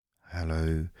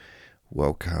Hello,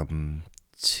 welcome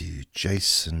to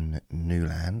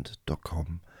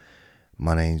jasonnewland.com.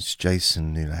 My name's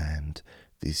Jason Newland.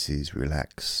 This is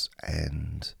Relax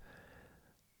and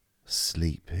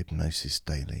Sleep Hypnosis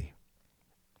Daily.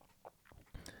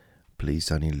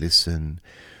 Please only listen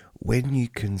when you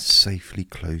can safely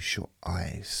close your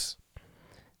eyes.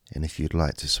 And if you'd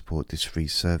like to support this free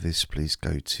service, please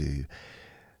go to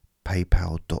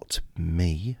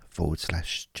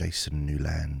paypal.me/Jason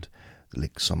Newland. The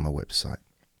link's on my website.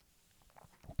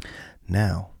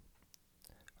 Now,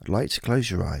 I'd like to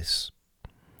close your eyes.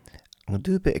 I'm going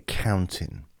to do a bit of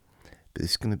counting, but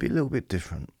it's going to be a little bit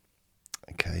different,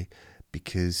 okay?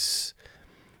 Because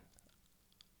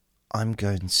I'm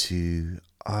going to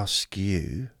ask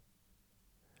you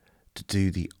to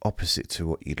do the opposite to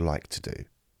what you'd like to do.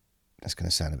 That's going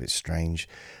to sound a bit strange,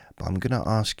 but I'm going to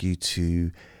ask you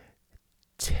to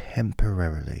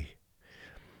temporarily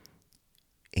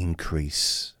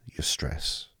increase your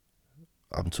stress.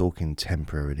 I'm talking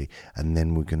temporarily, and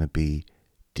then we're going to be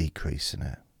decreasing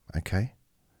it, okay?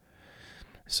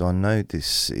 So I know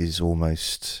this is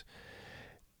almost,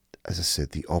 as I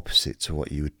said, the opposite to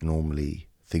what you would normally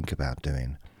think about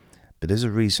doing, but there's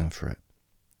a reason for it.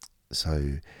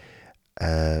 So,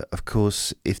 of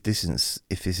course, if this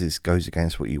goes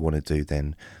against what you want to do,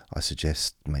 then I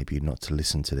suggest maybe not to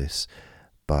listen to this.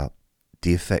 But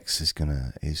the effects is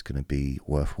gonna be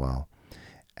worthwhile,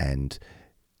 and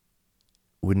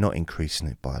we're not increasing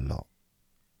it by a lot,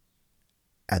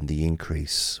 and the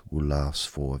increase will last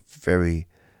for a very,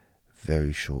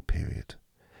 very short period.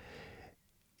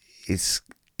 It's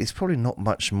probably not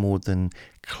much more than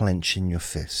clenching your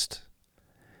fist.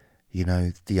 You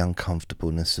know, the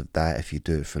uncomfortableness of that if you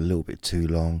do it for a little bit too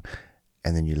long,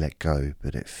 and then you let go,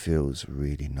 but it feels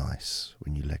really nice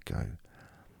when you let go.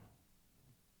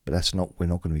 But we're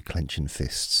not going to be clenching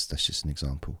fists. That's just an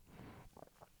example.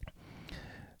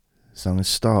 So I'm going to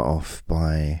start off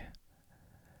by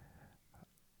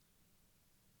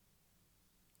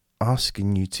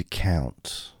asking you to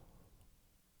count.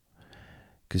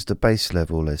 Because the base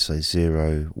level, let's say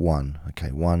 0, 1.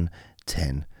 Okay, 1,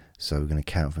 10. So we're going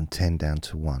to count from 10 down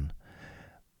to 1.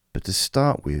 But to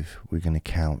start with, we're going to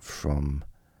count from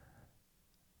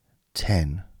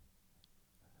 10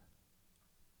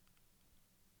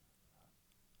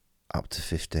 up to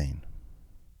 15.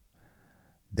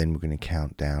 Then we're going to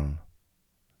count down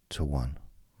to 1.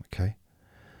 Okay?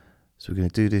 So we're going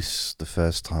to do this the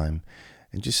first time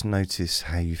and just notice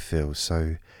how you feel.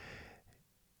 So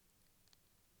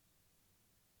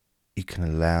you can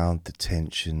allow the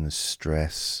tension, the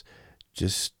stress,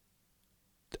 just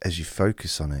as you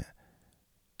focus on it,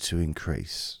 to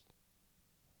increase.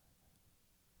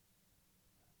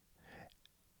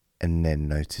 And then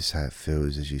notice how it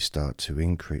feels as you start to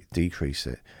decrease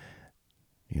it.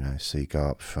 You know, so you go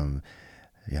up from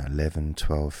 11,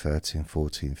 12, 13,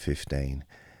 14, 15.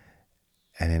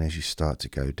 And then as you start to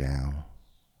go down,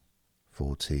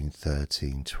 14,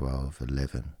 13, 12,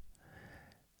 11.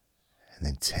 And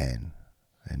then 10,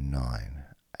 and 9,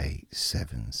 8,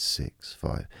 7, 6,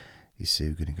 5. You see,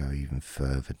 we're going to go even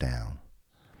further down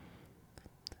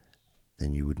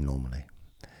than you would normally.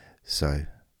 So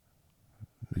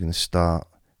we're going to start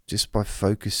just by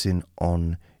focusing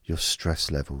on your stress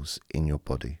levels in your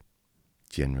body,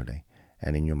 generally,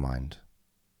 and in your mind.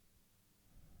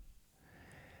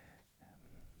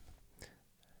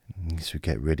 So we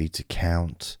get ready to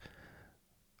count,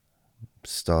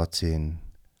 starting,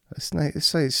 let's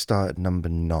say start at number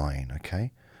 9, okay?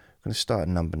 I'm going to start at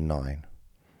number 9.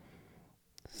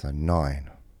 So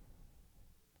 9,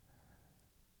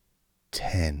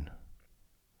 10,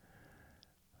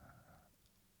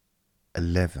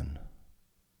 11,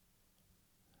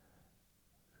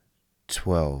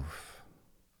 12,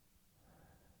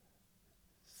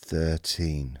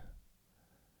 13,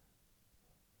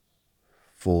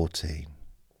 14,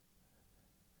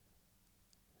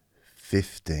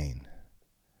 15,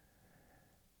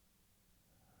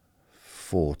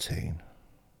 14,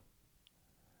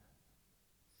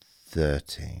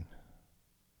 13,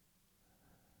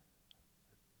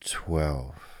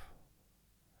 12,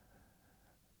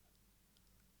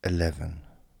 11,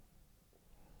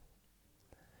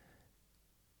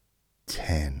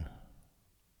 10,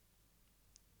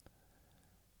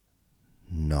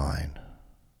 9,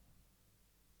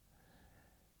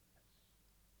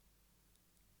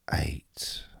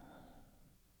 8,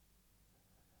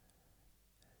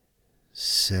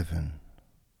 7,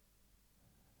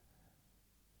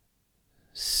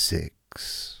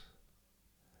 6,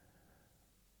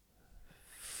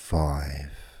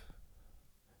 5,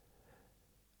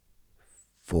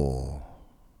 4,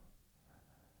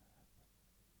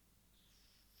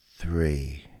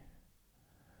 3,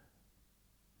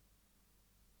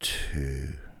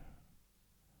 2,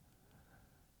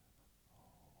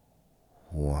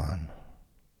 1.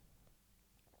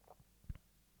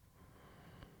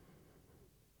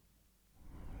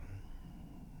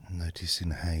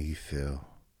 Noticing how you feel.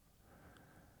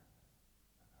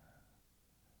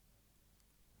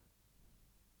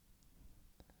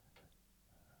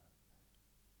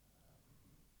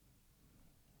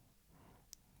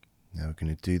 Now we're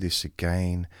going to do this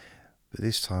again, but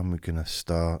this time we're going to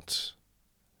start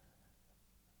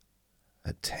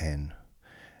at 10,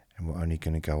 and we're only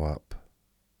going to go up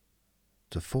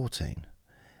to 14,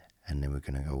 and then we're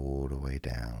going to go all the way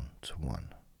down to 1.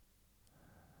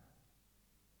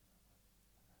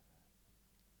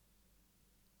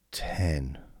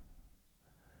 10,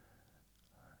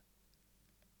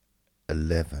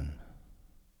 11,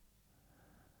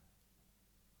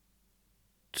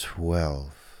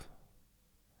 12,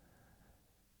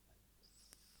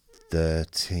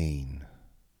 13,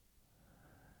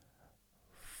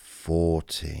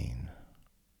 14,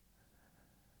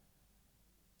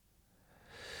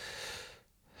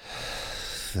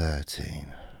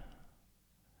 13,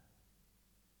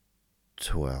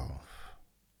 12,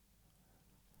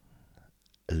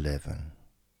 11,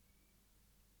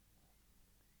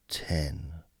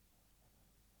 10,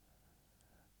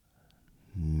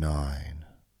 9,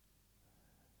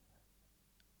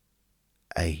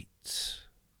 8,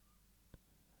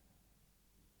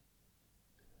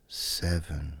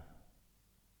 7,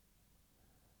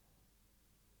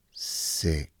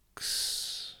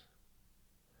 6,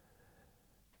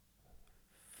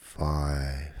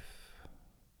 5,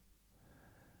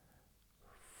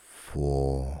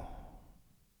 4,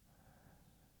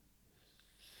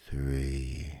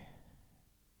 3,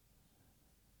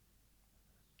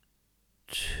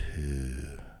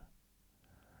 2,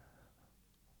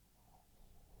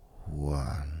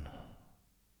 1.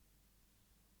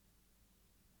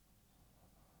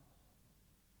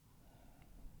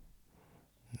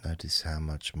 Notice how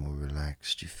much more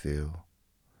relaxed you feel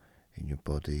in your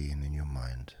body and in your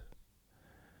mind.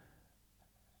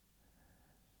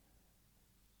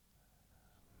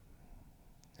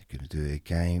 You're going to do it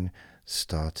again,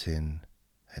 starting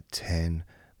at 10,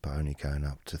 but only going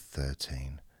up to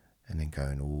 13, and then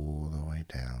going all the way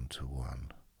down to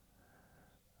 1.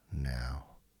 Now,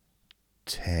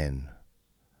 10,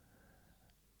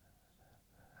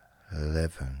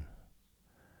 11,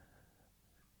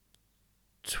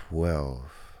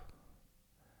 12,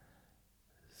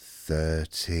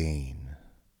 13,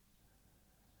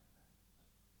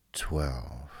 12,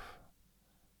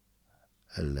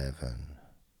 11,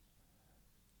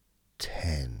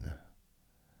 10,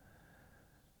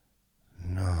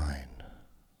 9,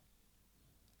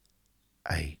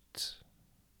 8,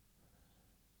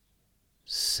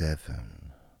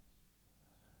 7,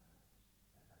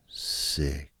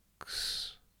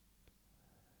 6,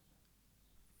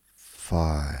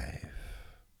 5,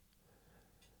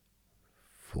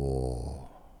 4,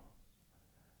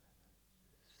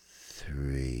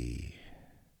 3,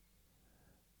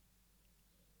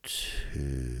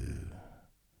 2,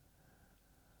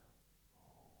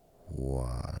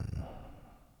 1.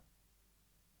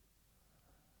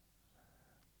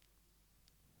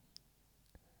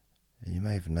 You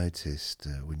may have noticed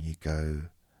when you go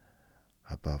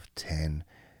above 10,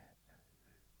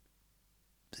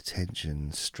 the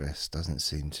tension, stress doesn't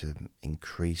seem to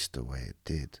increase the way it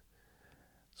did.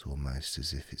 It's almost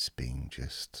as if it's being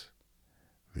just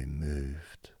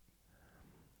removed.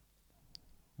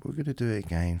 We're going to do it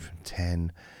again from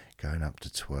 10, going up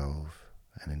to 12,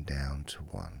 and then down to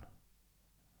 1.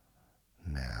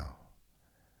 Now,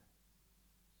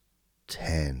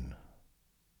 10,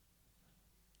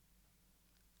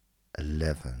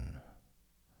 11,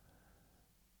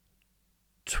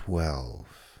 12,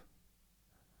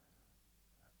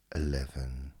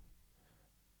 11,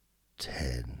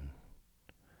 10,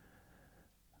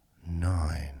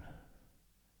 9,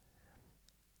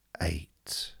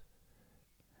 8,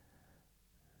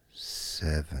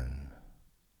 7,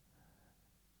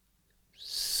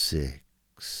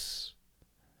 6,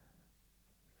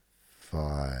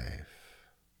 5,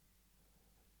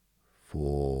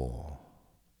 4,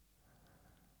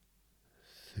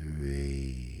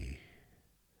 3,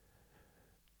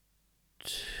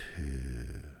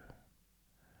 2,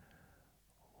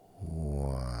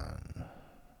 1.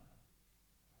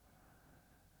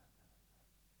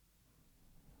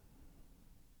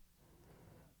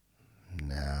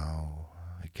 Now,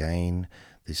 again,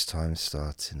 this time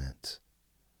starting at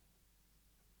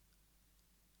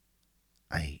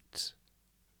 8,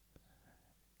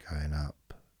 going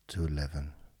up to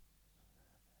 11,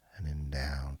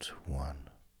 to 1.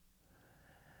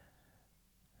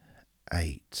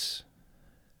 8,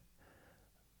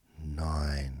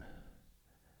 9,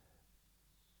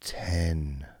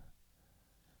 10,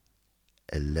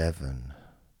 11,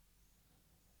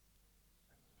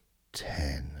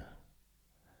 10,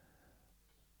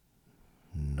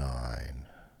 9,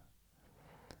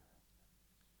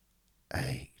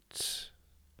 8,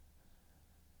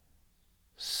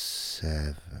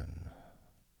 7,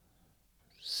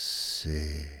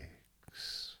 6,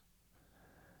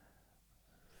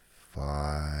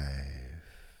 5,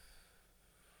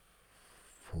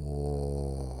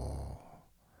 4,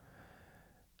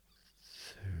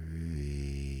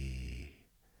 3,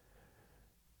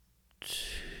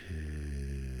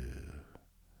 2,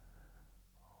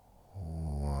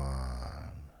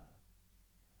 1.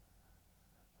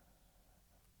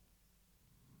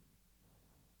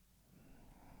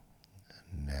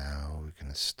 Now we're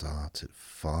going to start at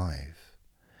 5,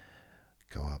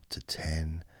 go up to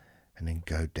 10, and then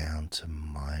go down to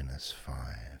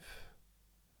 -5,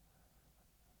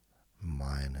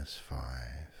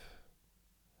 -5,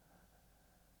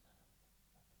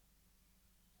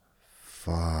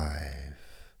 5,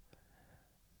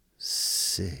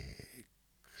 6,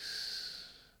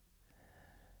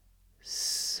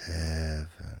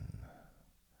 7,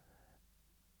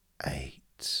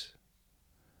 8,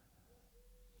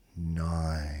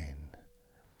 9,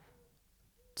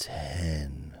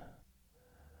 10,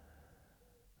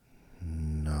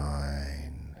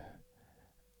 9,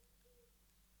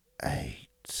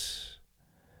 8,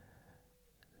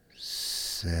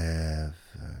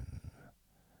 7,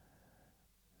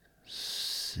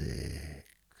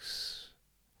 6,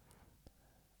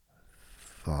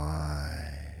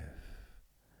 5,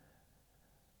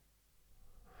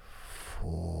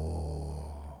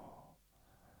 4,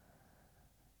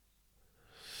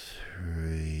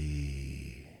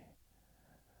 3,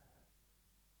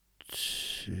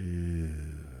 2,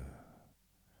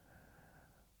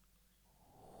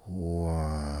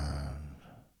 1.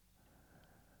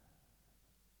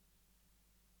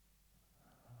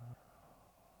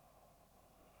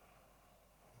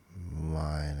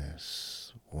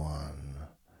 -1,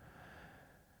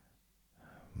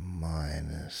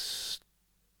 -2,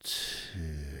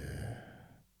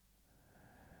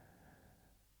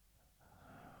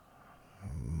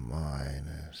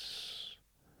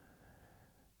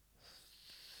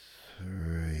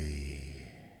 -3,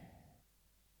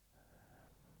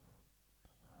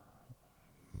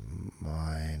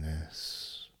 -4,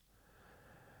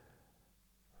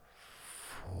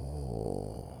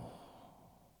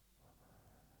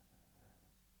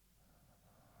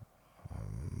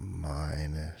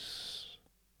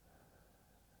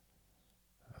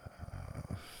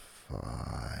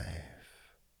 -5.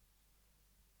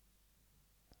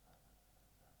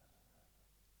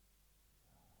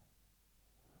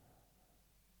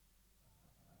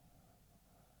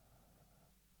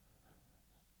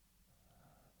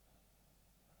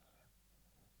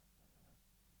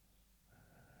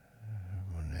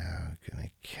 We're now going to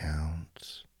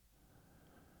count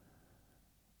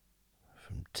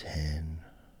from 10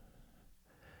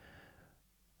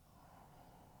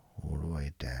 all the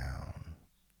way down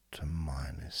to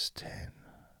 -10.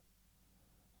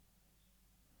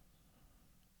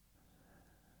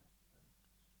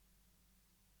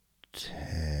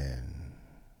 10,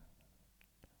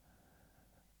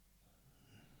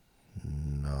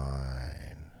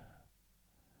 9,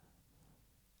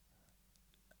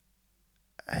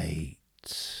 8,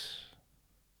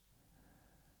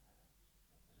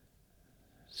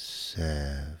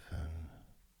 7,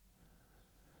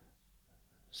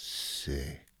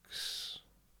 6,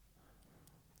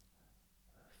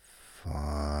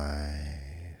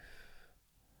 5,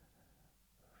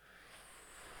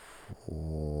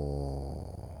 4,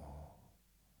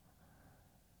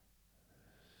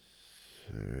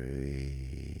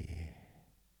 3,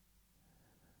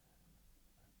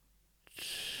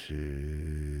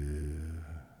 2,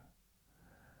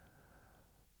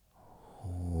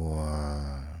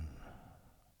 1.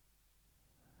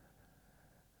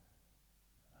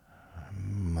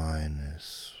 -1,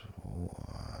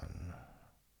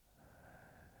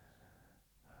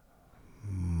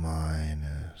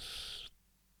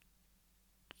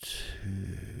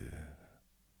 -2,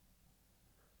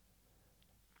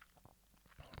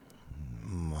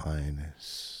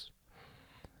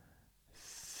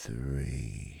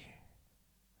 -3,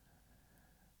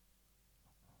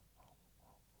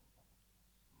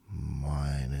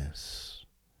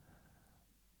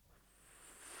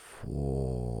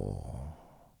 -4,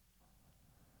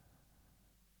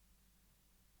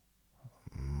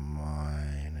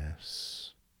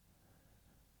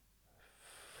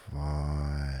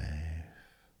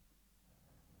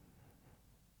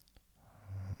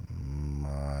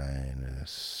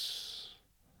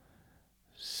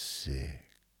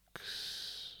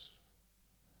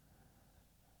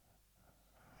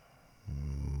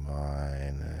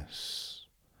 minus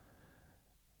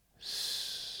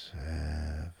 7,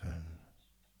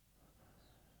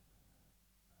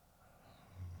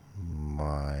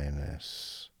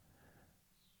 minus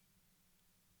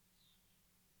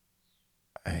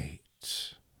 8,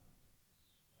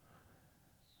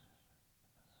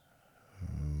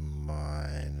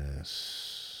 minus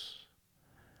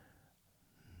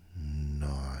 9,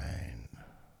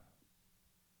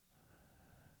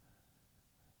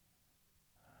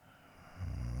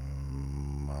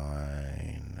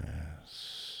 minus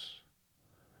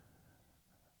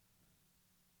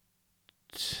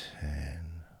 10,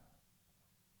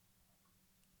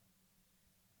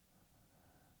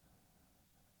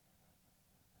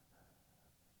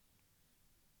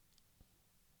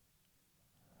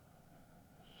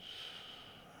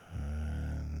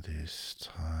 and this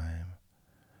time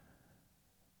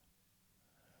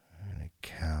I'm going to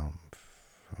count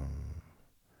from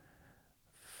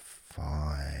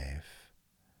 5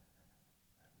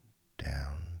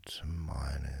 down to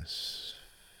minus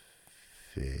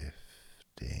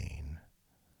 15.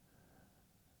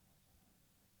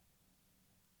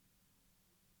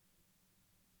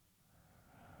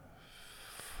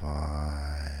 5,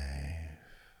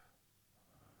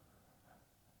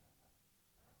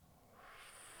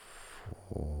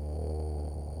 4,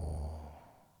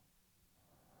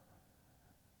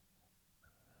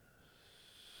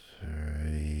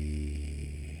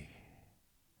 3,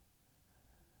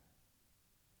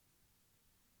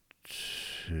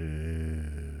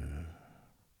 2,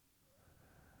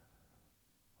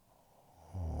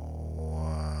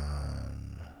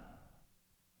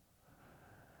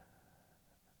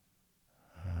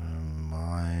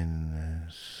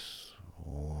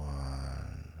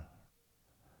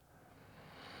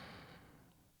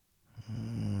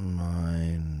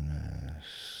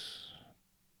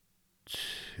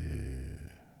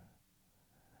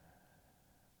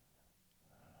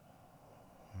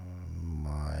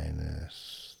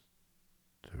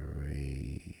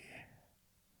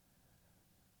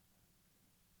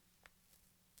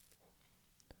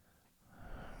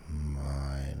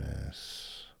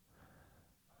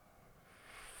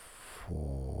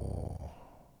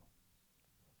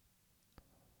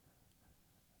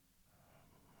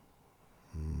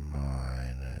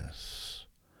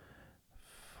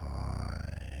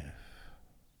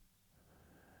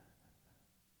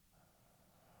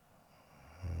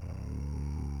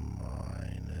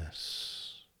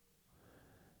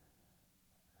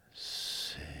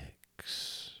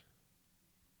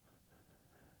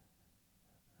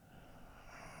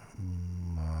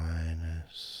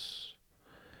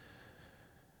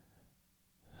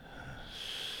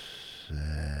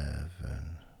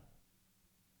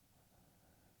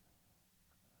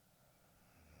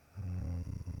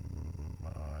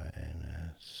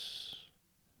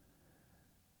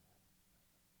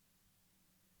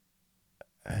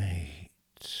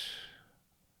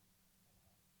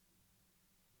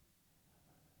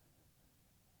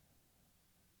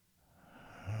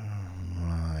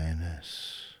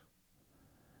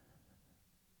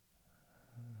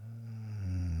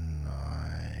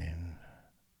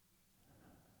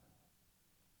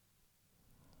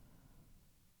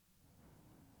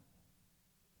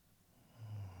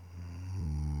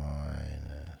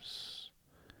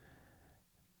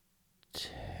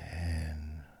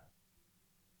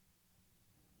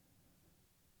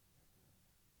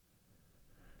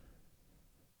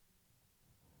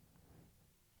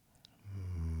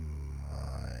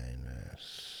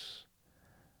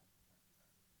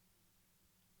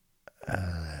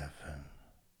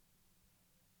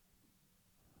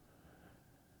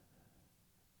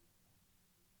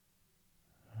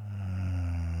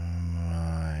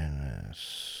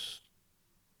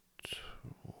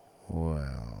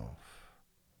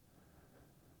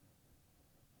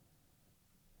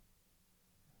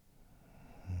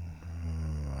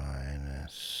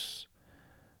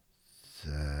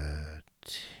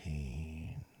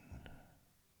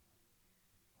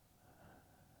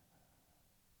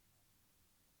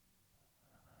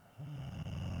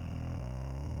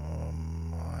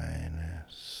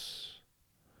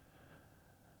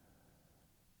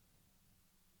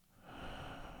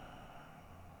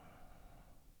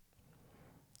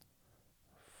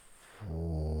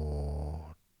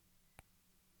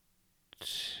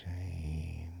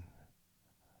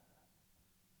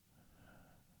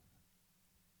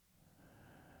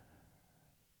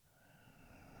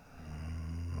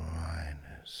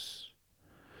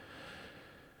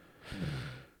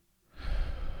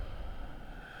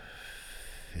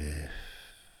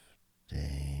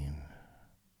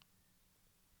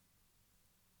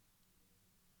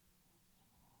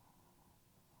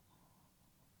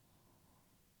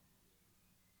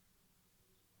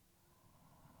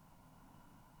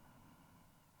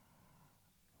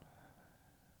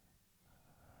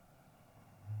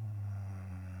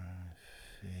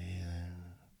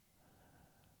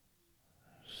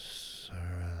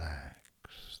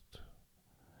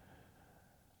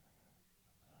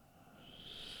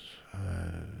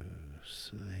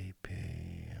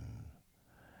 sleepy and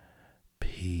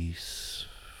peace